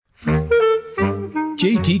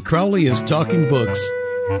J.T. Crowley is Talking Books.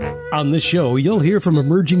 On this show, you'll hear from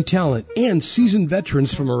emerging talent and seasoned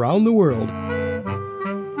veterans from around the world.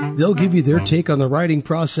 They'll give you their take on the writing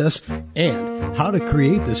process and how to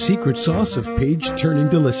create the secret sauce of page-turning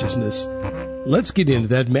deliciousness. Let's get into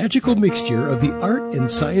that magical mixture of the art and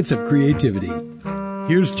science of creativity.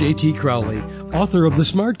 Here's J.T. Crowley, author of The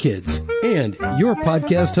Smart Kids, and your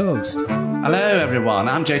podcast host. Hello, everyone.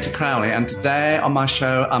 I'm J.T. Crowley, and today on my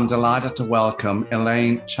show, I'm delighted to welcome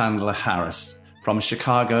Elaine Chandler Harris from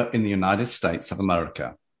Chicago in the United States of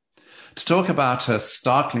America to talk about her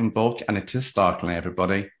startling book, and it is startling,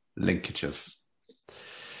 everybody, Linkages.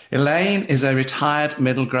 Elaine is a retired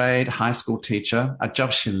middle grade high school teacher, a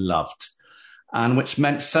job she loved and which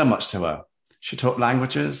meant so much to her. She taught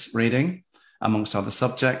languages, reading, amongst other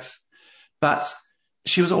subjects, but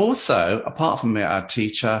she was also, apart from being a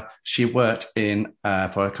teacher, she worked in,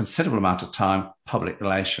 for a considerable amount of time, public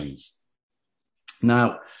relations.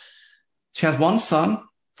 Now, she has one son,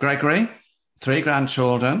 Gregory, 3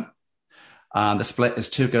 grandchildren, and the split is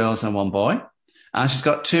 2 girls and 1 boy. And she's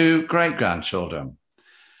got 2 great-grandchildren,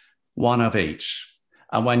 1 of each.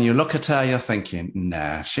 And when you look at her, you're thinking,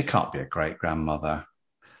 nah, she can't be a great-grandmother.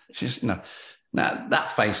 She's, now,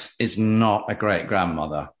 that face is not a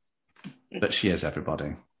great-grandmother. But she is,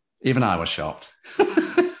 everybody. Even I was shocked.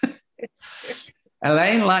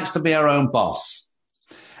 Elaine likes to be her own boss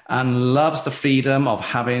and loves the freedom of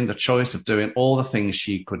having the choice of doing all the things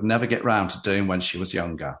she could never get round to doing when she was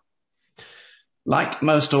younger. Like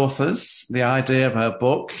most authors, the idea of her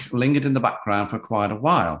book lingered in the background for quite a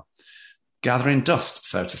while, gathering dust,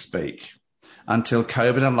 so to speak, until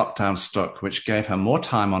COVID and lockdown struck, which gave her more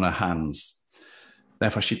time on her hands.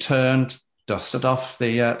 Therefore, she turned, dusted off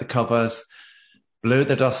the covers, blew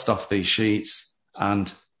the dust off these sheets,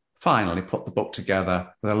 and finally put the book together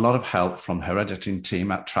with a lot of help from her editing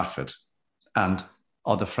team at Trafford and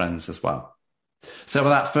other friends as well. So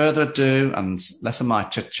without further ado, and less of my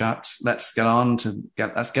chit-chat, let's get her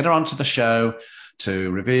onto the show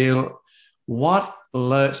to reveal what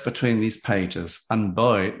lurks between these pages. And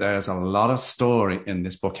boy, there's a lot of story in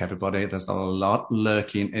this book, everybody. There's a lot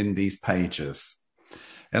lurking in these pages.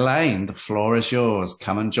 Elaine, the floor is yours.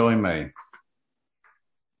 Come and join me.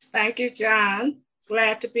 Thank you, John.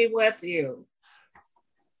 Glad to be with you.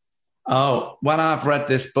 Oh, when I've read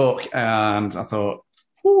this book and I thought,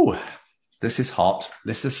 ooh, this is hot.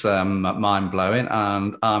 This is mind-blowing.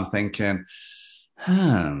 And I'm thinking,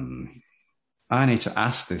 I need to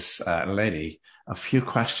ask this lady a few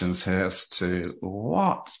questions here as to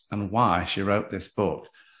what and why she wrote this book.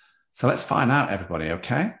 So let's find out, everybody,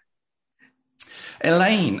 okay?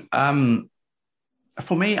 Elaine,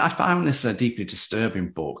 for me, I found this a deeply disturbing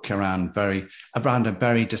book around a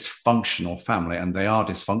very dysfunctional family, and they are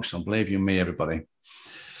dysfunctional, believe you me, everybody.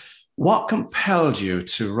 What compelled you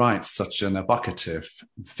to write such an evocative,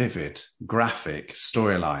 vivid, graphic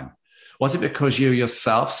storyline? Was it because you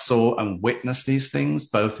yourself saw and witnessed these things,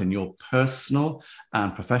 both in your personal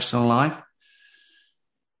and professional life?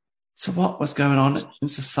 So what was going on in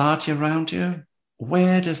society around you?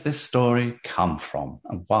 Where does this story come from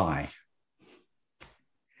and why?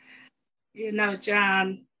 You know,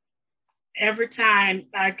 John, every time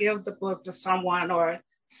I give the book to someone or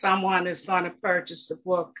someone is going to purchase the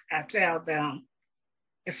book, I tell them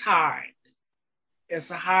it's hard.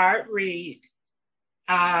 It's a hard read.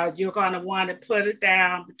 You're going to want to put it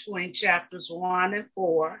down between chapters 1 and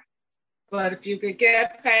 4. But if you could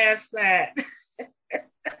get past that,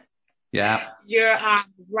 yeah, you're on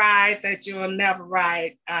the ride that you'll never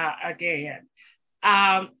ride again.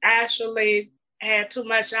 Actually, had too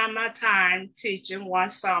much on my time teaching one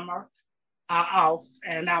summer off,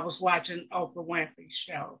 and I was watching Oprah Winfrey's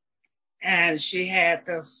show. And she had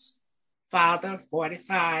this father,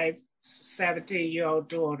 45, 17-year-old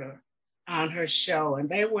daughter on her show, and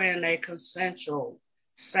they were in a consensual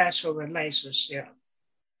sexual relationship.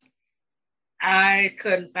 I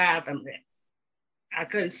couldn't fathom it. I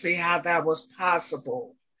couldn't see how that was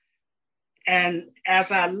possible. And as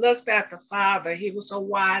I looked at the father, he was a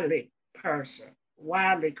wily person,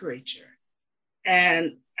 wily creature.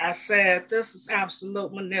 And I said, this is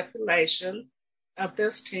absolute manipulation of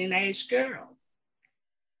this teenage girl.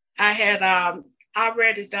 I had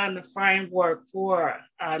already done the framework for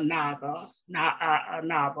a novel,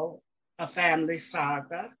 a family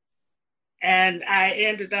saga. And I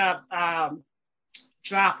ended up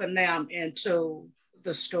dropping them into the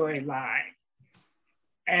storyline.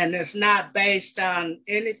 And it's not based on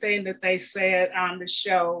anything that they said on the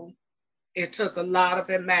show. It took a lot of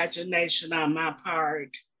imagination on my part.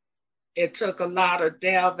 It took a lot of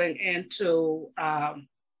delving into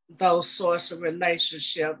those sorts of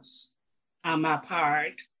relationships on my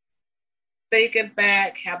part. Thinking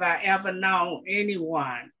back, have I ever known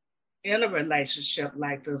anyone in a relationship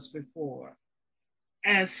like this before?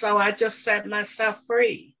 And so I just set myself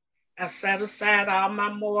free. I set aside all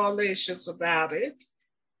my moral issues about it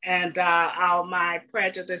and all my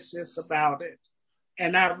prejudices about it.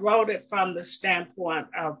 And I wrote it from the standpoint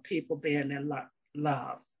of people being in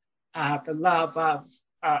love, the love of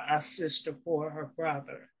a sister for her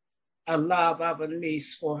brother, a love of a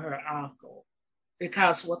niece for her uncle.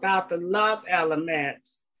 Because without the love element,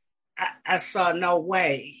 I saw no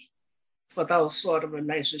way for those sort of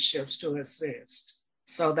relationships to exist.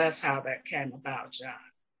 So that's how that came about, John.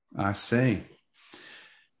 I see.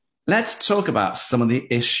 Let's talk about some of the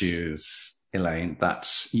issues, Elaine,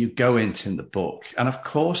 that you go into in the book. And of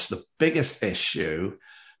course, the biggest issue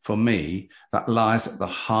for me that lies at the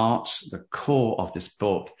heart, the core of this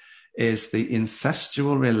book, is the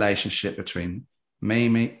incestual relationship between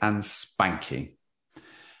Mamie and Spanky,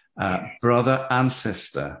 brother and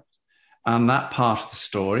sister. And that part of the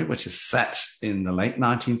story, which is set in the late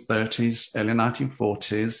 1930s, early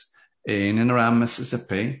 1940s, in and around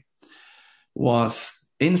Mississippi, was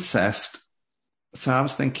incest. So I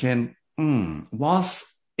was thinking, was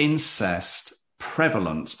incest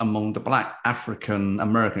prevalent among the Black African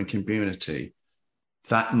American community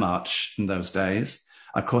that much in those days?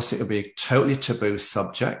 Of course, it would be a totally taboo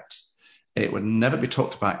subject. It would never be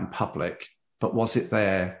talked about in public, but was it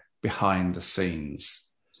there behind the scenes?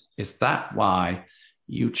 Is that why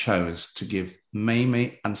you chose to give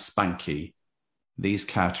Mamie and Spanky these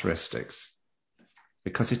characteristics?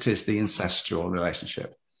 Because it is the incestual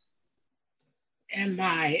relationship. In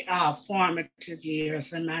my formative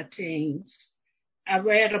years, in my teens, I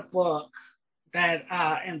read a book that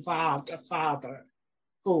involved a father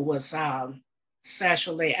who was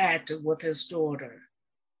sexually active with his daughter,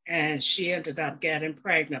 and she ended up getting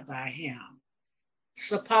pregnant by him.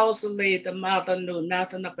 Supposedly, the mother knew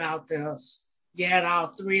nothing about this, yet all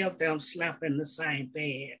three of them slept in the same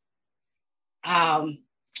bed.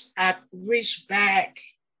 I reached back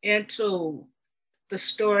into the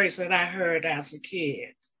stories that I heard as a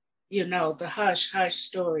kid, you know, the hush-hush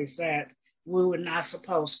stories that we were not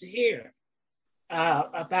supposed to hear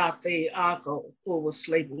about the uncle who was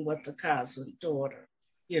sleeping with the cousin daughter,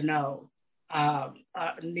 you know,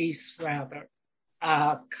 niece rather,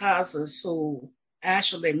 cousins who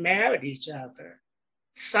actually married each other.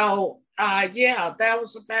 So, yeah, that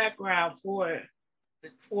was the background for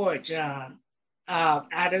it, John.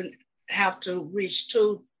 I didn't have to reach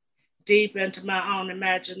too deep into my own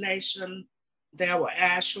imagination. There were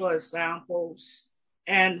actual examples.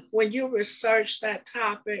 And when you research that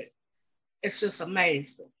topic, it's just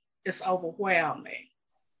amazing. It's overwhelming.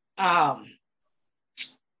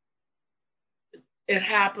 It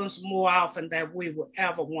happens more often than we would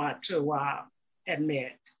ever want to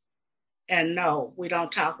admit. And no, we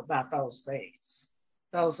don't talk about those things.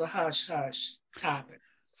 Those are hush-hush topics.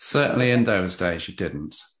 Certainly in those days you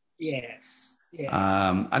didn't. Yes. Yes.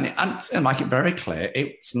 And make it very clear,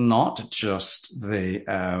 it's not just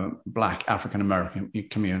the Black African American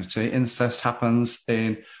community. Incest happens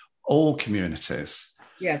in all communities.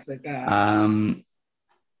 Yes, it does.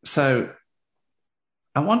 So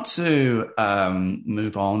I want to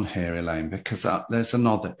move on here, Elaine, because there's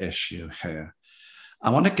another issue here. I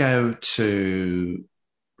want to go to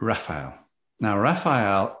Raphael. Now,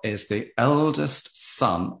 Raphael is the eldest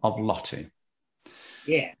son of Lottie.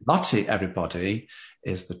 Yeah. Lottie, everybody,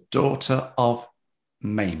 is the daughter of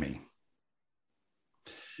Mamie.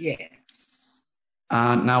 Yes.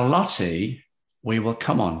 Now, Lottie, we will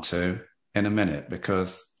come on to in a minute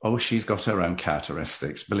because, she's got her own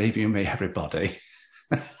characteristics. Believe you me, everybody.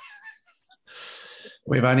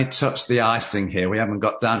 We've only touched the icing here. We haven't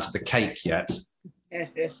got down to the cake yet.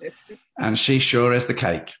 And she sure is the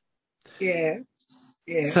cake. Yeah.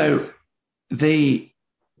 Yes. So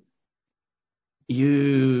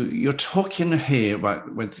you're talking here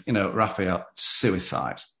about with Raphael,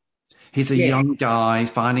 suicide. He's a young guy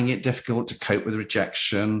finding it difficult to cope with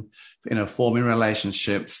rejection, forming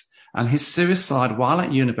relationships, and his suicide while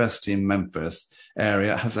at university in Memphis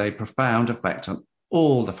area has a profound effect on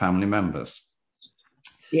all the family members.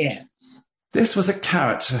 Yes. This was a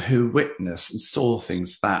character who witnessed and saw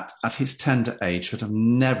things that at his tender age should have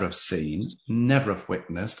never seen, never have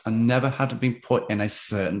witnessed, and never had been put in a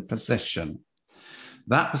certain position.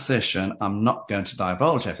 That position, I'm not going to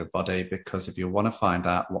divulge everybody, because if you want to find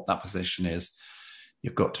out what that position is,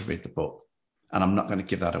 you've got to read the book. And I'm not going to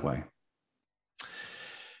give that away.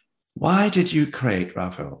 Why did you create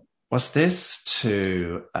Raphael? Was this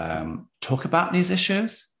to talk about these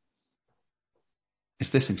issues? Is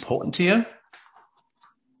this important to you?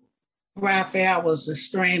 Raphael was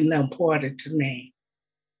extremely important to me.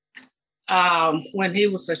 When he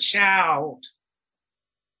was a child,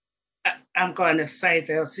 I'm going to say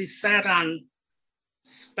this, he sat on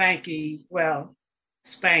Spanky's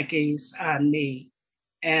knee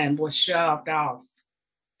and was shoved off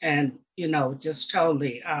and, just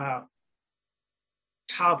totally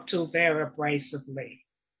talked to very abrasively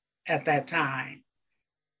at that time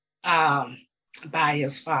by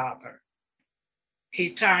his father.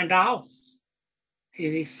 He turned off.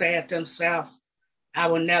 He said to himself, I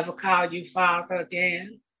will never call you father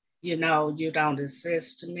again. You don't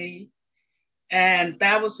exist to me. And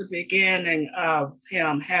that was the beginning of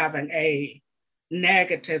him having a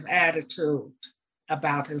negative attitude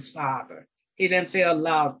about his father. He didn't feel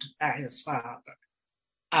loved by his father.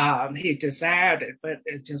 He desired it, but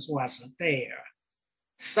it just wasn't there.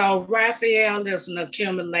 So Raphael is an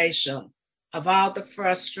accumulation of all the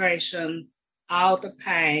frustration, all the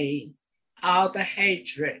pain, all the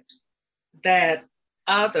hatred that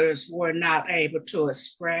others were not able to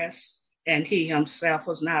express, and he himself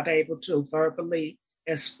was not able to verbally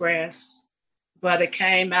express, but it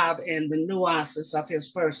came out in the nuances of his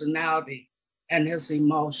personality and his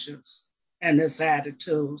emotions and his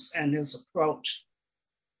attitudes and his approach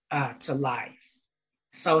to life.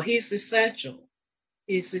 So he's essential.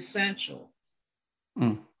 He's essential.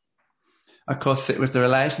 Mm. Of course, it was the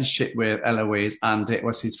relationship with Eloise, and it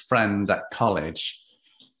was his friend at college.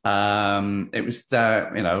 It was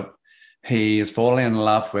there, he is falling in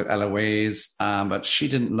love with Eloise, but she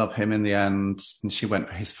didn't love him in the end, and she went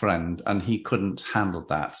for his friend, and he couldn't handle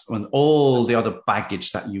that. And all the other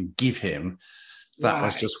baggage that you give him, that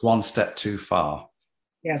was just one step too far.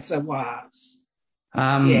 Yes, it was.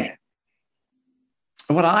 Yeah.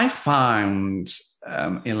 What I found,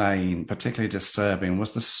 Elaine, particularly disturbing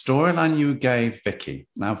was the storyline you gave Vicky.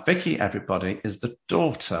 Now, Vicky, everybody, is the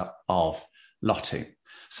daughter of Lottie.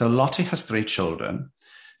 So Lottie has 3 children.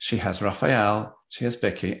 She has Raphael, she has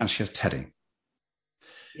Vicky, and she has Teddy.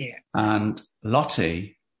 Yeah. And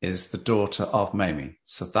Lottie is the daughter of Mamie.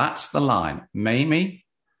 So that's the line. Mamie,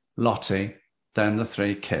 Lottie, then the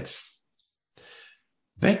 3 kids.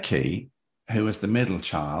 Vicky, who is the middle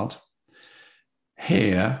child,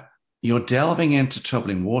 here, you're delving into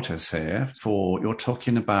troubling waters here you're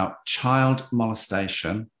talking about child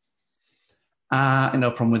molestation,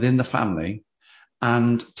 from within the family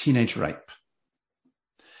and teenage rape.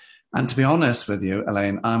 And to be honest with you,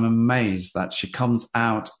 Elaine, I'm amazed that she comes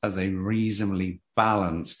out as a reasonably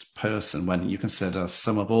balanced person when you consider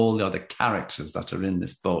some of all the other characters that are in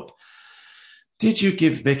this book. Did you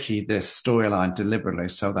give Vicky this storyline deliberately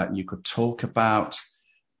so that you could talk about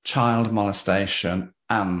child molestation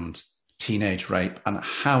and teenage rape and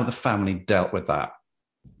how the family dealt with that?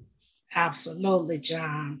 Absolutely,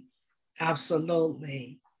 John.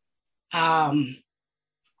 Absolutely.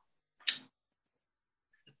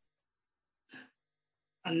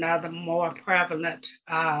 Another more prevalent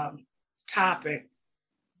topic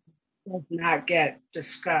does not get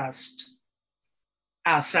discussed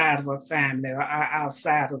outside of a family or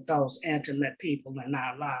outside of those intimate people in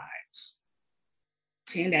our lives.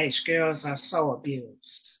 Teenage girls are so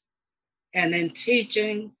abused. And in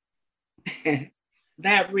teaching,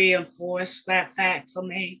 that reinforced that fact for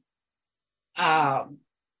me. The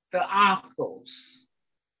uncles,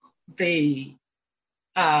 the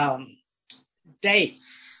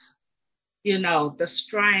dates, the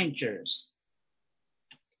strangers.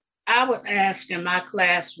 I would ask in my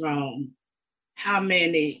classroom how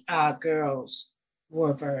many girls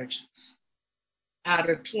were virgins. Out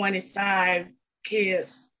of 25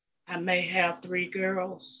 kids, I may have 3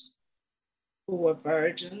 girls who were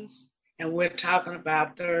virgins, and we're talking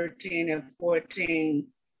about 13 and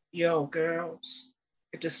 14-year-old girls.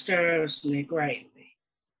 It disturbs me greatly.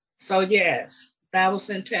 So yes, that was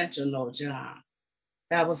intentional, John.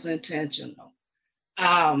 That was intentional.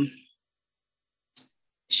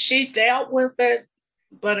 She dealt with it,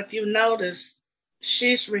 but if you notice,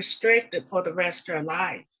 she's restricted for the rest of her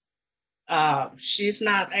life. She's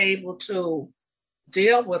not able to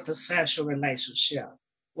deal with a sexual relationship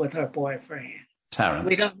with her boyfriend. Terrence.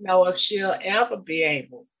 We don't know if she'll ever be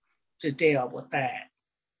able to deal with that.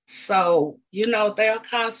 So, there are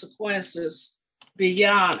consequences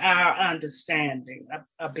beyond our understanding,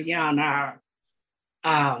 beyond our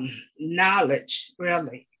knowledge,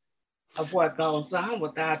 really, of what goes on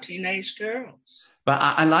with our teenage girls. But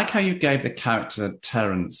I like how you gave the character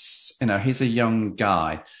Terrence, he's a young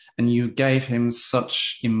guy, and you gave him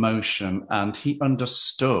such emotion, and he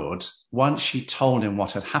understood, once she told him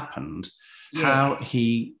what had happened, how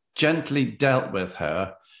he gently dealt with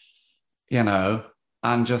her,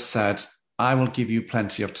 and just said, I will give you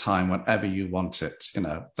plenty of time whenever you want it. You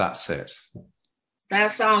know, that's it.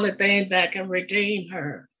 That's the only thing that can redeem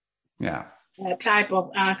her. Yeah. That type of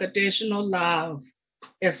unconditional love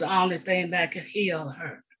is the only thing that can heal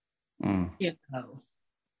her. You know,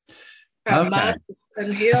 her mother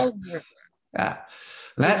can heal her. Yeah.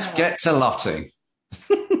 Let's get to Lottie.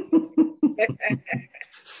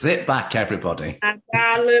 Sit back, everybody. I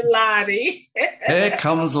got little Lottie. Here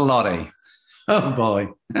comes Lottie. Oh, boy.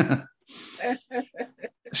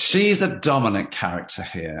 She's a dominant character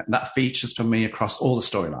here. That features for me across all the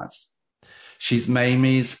storylines. She's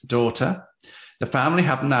Mamie's daughter. The family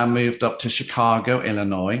have now moved up to Chicago,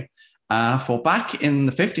 Illinois. For back in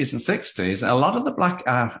the 50s and 60s, a lot of the Black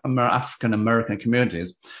African-American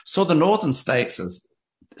communities saw the northern states as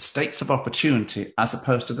states of opportunity as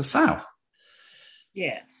opposed to the South.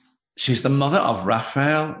 Yes. She's the mother of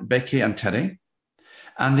Raphael, Vicky, and Teddy.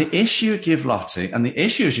 And the issues you give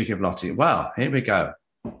Lottie, well, here we go.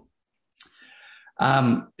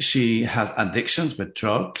 She has addictions with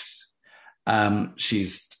drugs.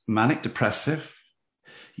 She's manic depressive.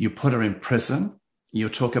 You put her in prison. You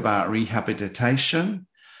talk about rehabilitation.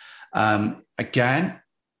 Again,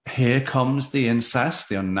 here comes the incest,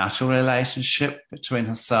 the unnatural relationship between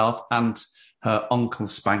herself and her uncle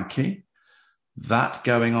Spanky. That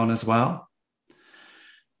going on as well.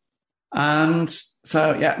 And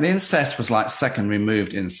so, yeah, the incest was like second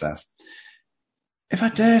removed incest. If I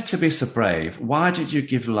dare to be so brave, why did you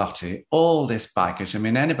give Lottie all this baggage? I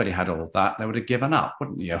mean, anybody had all that, they would have given up,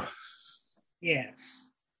 wouldn't you? Yes.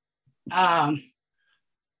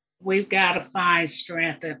 We've got to find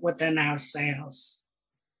strength within ourselves.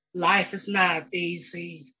 Life is not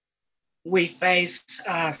easy. We face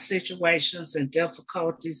situations and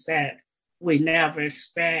difficulties that we never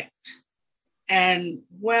expect. And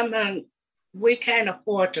women, we can't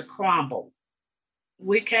afford to crumble.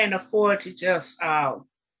 We can't afford to just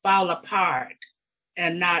fall apart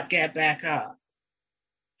and not get back up.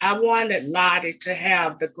 I wanted Lottie to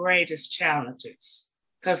have the greatest challenges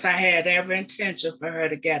because I had every intention for her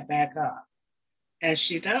to get back up. And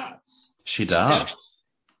she does. She does.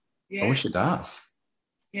 Yes. Oh, she does.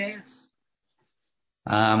 Yes.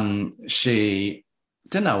 She,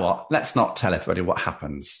 do you know what? Let's not tell everybody what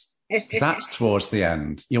happens. That's towards the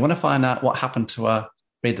end. You want to find out what happened to her?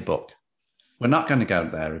 Read the book. We're not going to go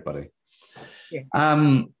there, everybody. Yeah.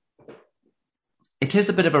 It is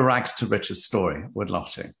a bit of a rags to riches story with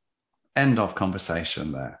Lottie. End of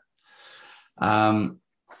conversation there.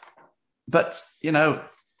 But, you know,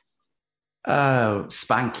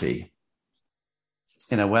 Spanky,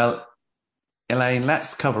 you know, well, Elaine,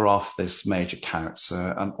 let's cover off this major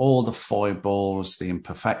character and all the foibles, the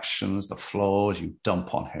imperfections, the flaws you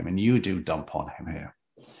dump on him, and you do dump on him here.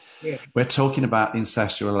 Yeah. We're talking about the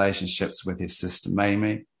incestual relationships with his sister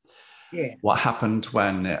Mamie. Yeah. What happened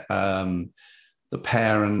when the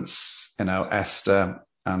parents, you know, Esther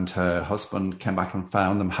and her husband came back and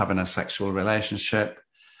found them having a sexual relationship.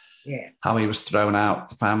 Yeah. How he was thrown out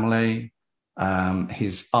the family.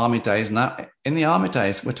 His army days. Now, in the army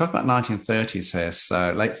days, we're talking about 1930s here,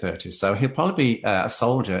 so late 30s. So he'll probably be a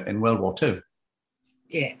soldier in World War II.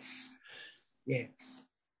 Yes. Yes.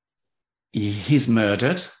 He's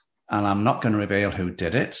murdered, and I'm not going to reveal who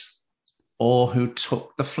did it or who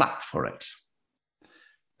took the flak for it,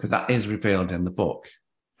 because that is revealed in the book.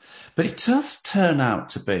 But it does turn out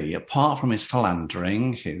to be, apart from his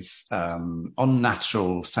philandering, his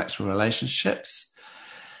unnatural sexual relationships,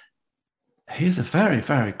 he's a very,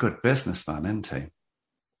 very good businessman, isn't he?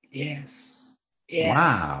 Yes. Yes.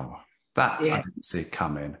 Wow. That I didn't see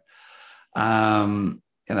coming. You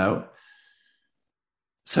know,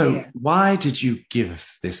 so why did you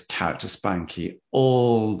give this character Spanky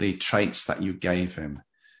all the traits that you gave him?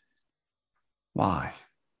 Why?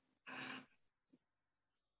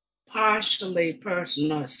 Partially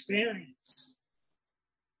personal experience.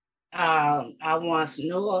 I once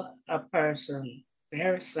knew a person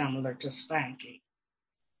very similar to Spanky.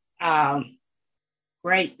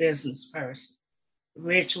 Great business person,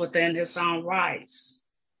 rich within his own rights,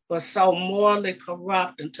 but so morally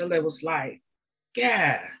corrupt until it was like,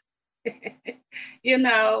 yeah, you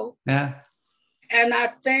know. Yeah. And I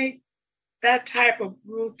think that type of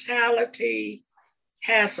brutality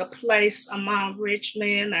has a place among rich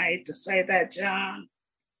men. I hate to say that, John.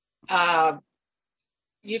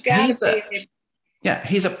 You got to be...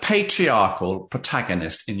 he's a patriarchal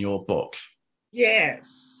protagonist in your book.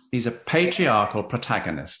 Yes. He's a patriarchal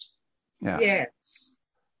protagonist. Yeah. Yes.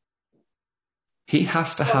 He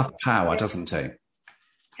has to have power, doesn't he?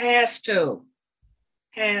 Has to.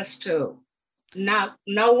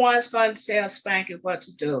 No one's going to tell Spanky what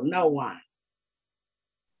to do. No one.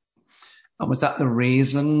 And was that the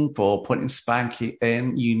reason for putting Spanky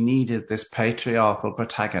in? You needed this patriarchal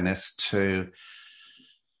protagonist to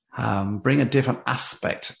bring a different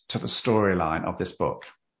aspect to the storyline of this book.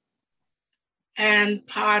 And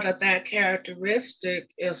part of that characteristic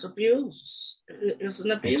is abuse. It's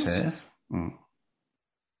an abuser. It is. Mm.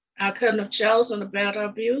 I couldn't have chosen a better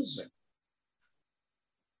abuser.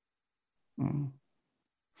 Mm.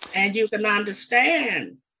 And you can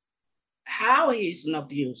understand how he's an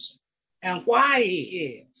abuser and why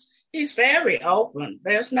he is. He's very open.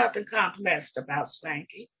 There's nothing complex about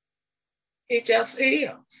Spanky. He just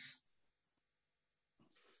is.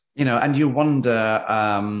 You know, and you wonder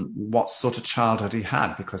what sort of childhood he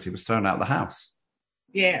had because he was thrown out of the house.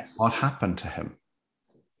 Yes. What happened to him?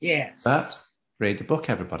 Yes. But read the book,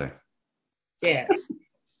 everybody. Yes.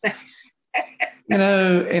 You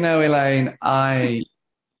know, Elaine,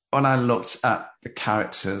 when I looked at the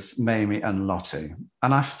characters, Mamie and Lottie,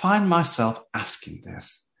 and I find myself asking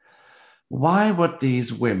this, why would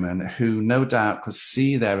these women, who no doubt could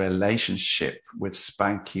see their relationship with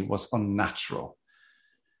Spanky was unnatural,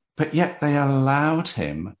 but yet they allowed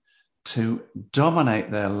him to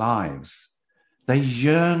dominate their lives? They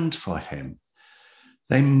yearned for him.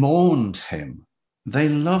 They mourned him. They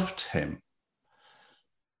loved him.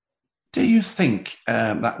 Do you think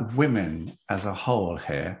that women as a whole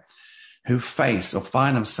here who face or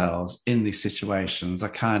find themselves in these situations are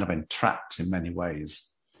kind of entrapped in many ways?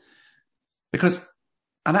 Because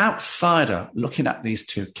an outsider looking at these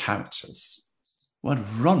two characters would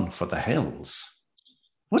run for the hills,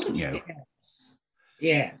 wouldn't you? Yes.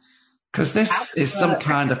 Yes. Because this is some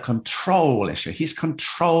kind of control issue. He's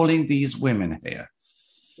controlling these women here.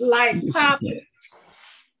 Like puppets.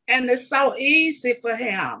 And it's so easy for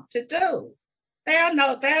him to do.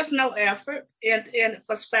 There's no effort in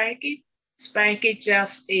for Spanky. Spanky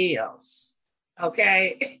just is.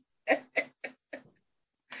 Okay.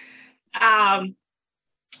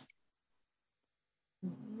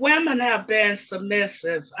 Women have been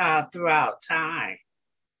submissive throughout time.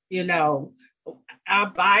 You know, our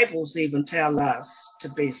Bibles even tell us to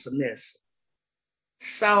be submissive.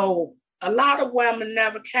 So a lot of women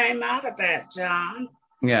never came out of that, John.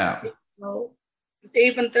 Yeah. You know,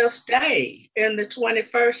 even this day in the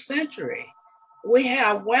 21st century, we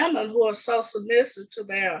have women who are so submissive to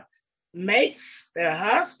their mates, their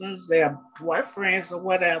husbands, their boyfriends or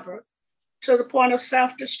whatever, to the point of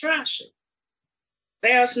self-destruction.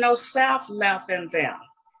 There's no self left in them.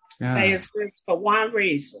 Yeah. They exist for one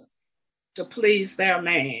reason, to please their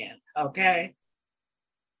man, okay?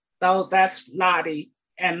 So that's Lottie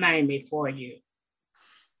and Mamie for you.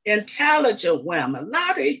 Intelligent women.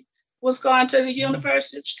 Lottie was going to the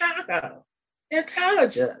University of Chicago.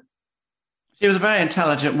 Intelligent. She was a very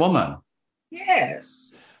intelligent woman.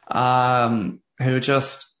 Yes. Who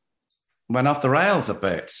just went off the rails a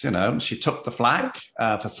bit, you know. She took the flak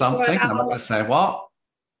for something, and I'm not going to say what.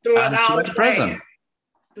 And she went to prison.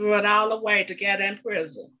 Threw it all away to get in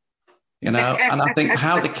prison. You know, and I think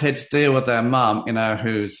how the kids deal with their mum, you know,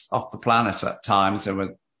 who's off the planet at times and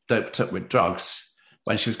were doped up with drugs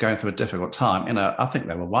when she was going through a difficult time, you know, I think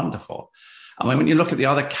they were wonderful. I mean, when you look at the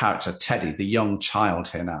other character, Teddy, the young child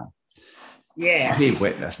here now, yeah, he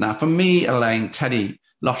witnessed. Now, for me, Elaine, Teddy,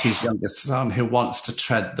 Lottie's youngest son, who wants to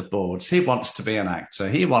tread the boards, he wants to be an actor,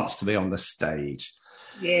 he wants to be on the stage.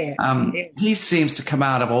 Yeah. He seems to come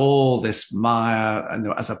out of all this mire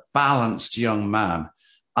and as a balanced young man.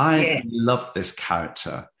 I loved this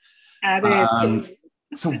character. I did too.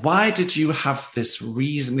 So why did you have this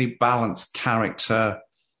reasonably balanced character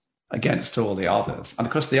against all the others? And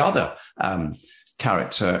of course, the other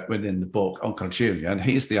character within the book, Uncle Julian,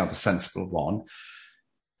 he's the other sensible one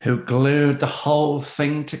who glued the whole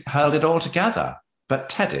thing, held it all together. But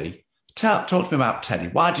Teddy, talk to me about Teddy.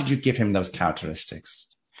 Why did you give him those characteristics?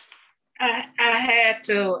 I had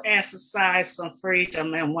to exercise some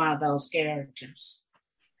freedom in one of those characters.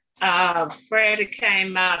 Freddie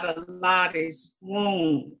came out of Lottie's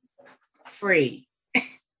womb free.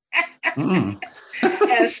 Mm.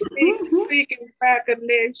 And seeking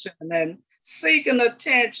recognition and seeking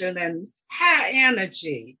attention and high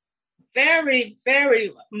energy. Very,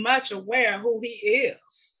 very much aware of who he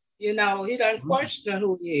is. You know, he doesn't question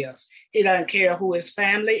who he is. He doesn't care who his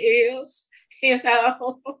family is. You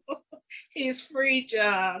know, he's free,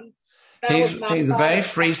 John. He's a very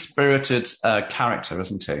free-spirited character,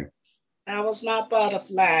 isn't he? That was my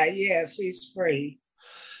butterfly. Yes, he's free.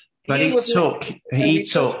 But he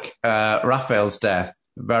took Raphael's death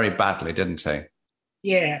very badly, didn't he?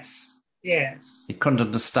 Yes, yes. He couldn't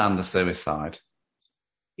understand the suicide.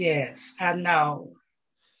 Yes, I know.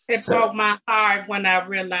 It broke my heart when I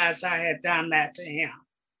realized I had done that to him.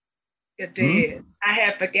 It did. I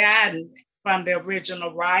had forgotten from the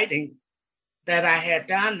original writing that I had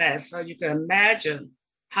done that. So you can imagine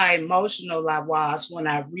how emotional I was when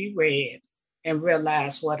I reread and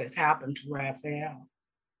realized what had happened to Raphael.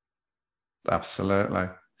 Absolutely.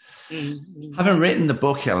 Having written the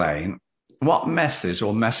book, Elaine, what message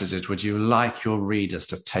or messages would you like your readers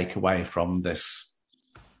to take away from this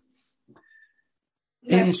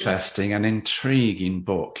interesting and intriguing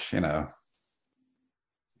book? You know,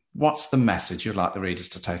 what's the message you'd like the readers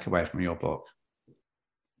to take away from your book?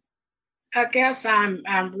 I guess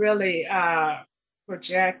I'm really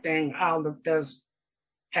projecting all of this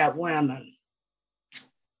at women.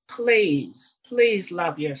 Please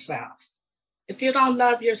love yourself. If you don't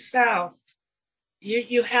love yourself,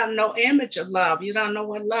 you have no image of love. You don't know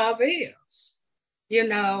what love is. You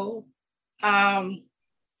know,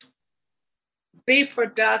 be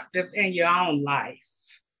productive in your own life.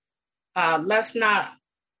 Let's not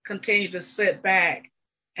continue to sit back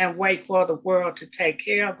and wait for the world to take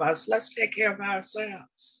care of us. Let's take care of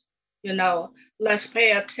ourselves. You know, let's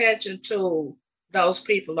pay attention to those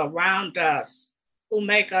people around us who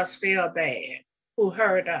make us feel bad, who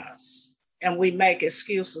hurt us, and we make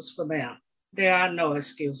excuses for them. There are no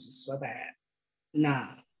excuses for that. No.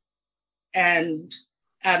 And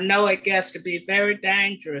I know it gets to be very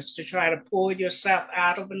dangerous to try to pull yourself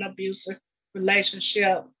out of an abusive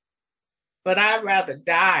relationship, but I'd rather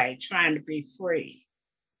die trying to be free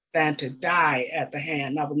than to die at the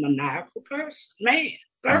hand of a maniacal person,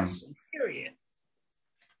 period.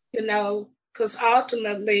 You know, because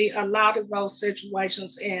ultimately a lot of those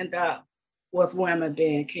situations end up with women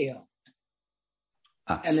being killed.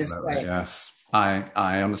 Absolutely, yes.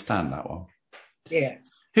 I understand that one. Yes.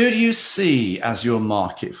 Who do you see as your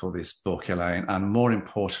market for this book, Elaine? And more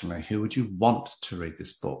importantly, who would you want to read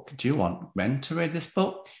this book? Do you want men to read this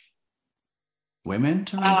book? Women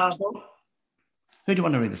to read this book? Who do you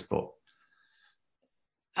want to read this book?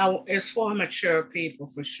 It's for mature people,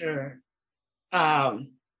 for sure.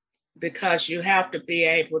 Because you have to be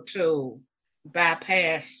able to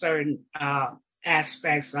bypass certain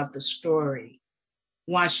aspects of the story.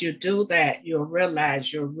 Once you do that, you'll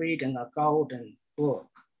realize you're reading a golden book,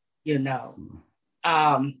 you know.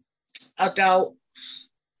 Adults,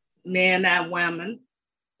 men and women,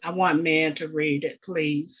 I want men to read it,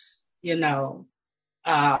 please. You know,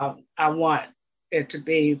 I want it to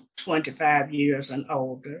be 25 years and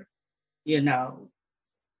older, you know.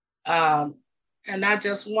 And I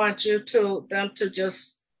just want them to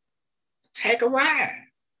just take a ride,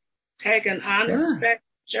 take an unexpected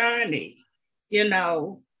journey, you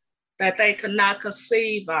know, that they could not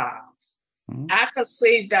conceive of. I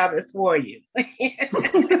conceived of it for you. Do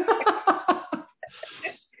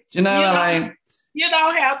you know, Elaine? You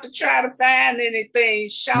don't have to try to find anything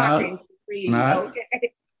shocking to read,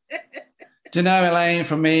 okay? Do you know, Elaine,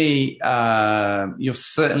 for me, you've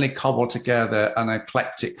certainly cobbled together an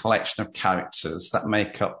eclectic collection of characters that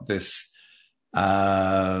make up this, you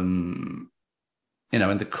know,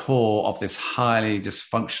 in the core of this highly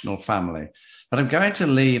dysfunctional family. But I'm going to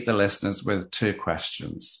leave the listeners with two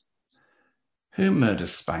questions. Who murdered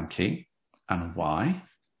Spanky and why?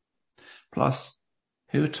 Plus,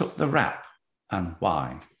 who took the rap and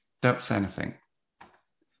why? Don't say anything.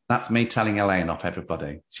 That's me telling Elaine off,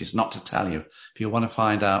 everybody. She's not to tell you. If you want to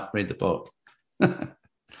find out, read the book.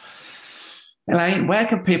 Elaine, where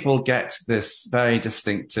can people get this very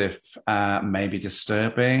distinctive, maybe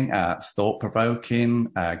disturbing,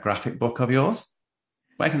 thought-provoking graphic book of yours?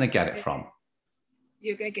 Where can they get it from?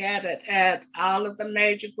 You can get it at all of the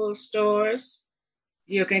major bookstores.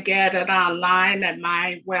 You can get it online at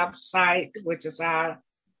my website, which is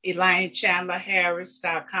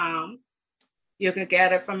ElaineChandlerHarris.com. You can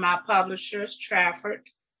get it from my publishers, Trafford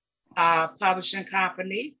Publishing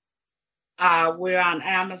Company. We're on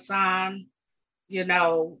Amazon. You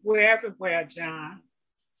know, we're everywhere, John.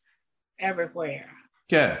 Everywhere.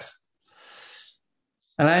 Good.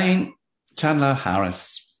 Elaine Chandler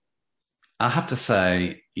Harris, I have to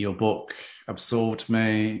say, your book absorbed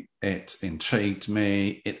me. It intrigued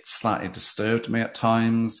me. It slightly disturbed me at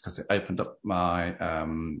times because it opened up my,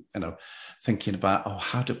 thinking about,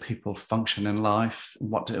 how do people function in life?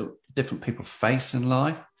 What do different people face in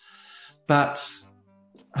life? But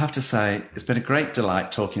I have to say, it's been a great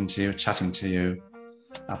delight talking to you, chatting to you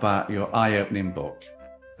about your eye-opening book.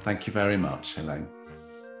 Thank you very much, Elaine.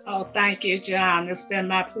 Oh, thank you, John. It's been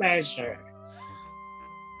my pleasure.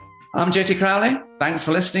 I'm JT Crowley. Thanks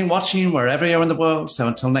for listening, watching, wherever you're in the world. So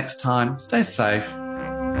until next time, stay safe.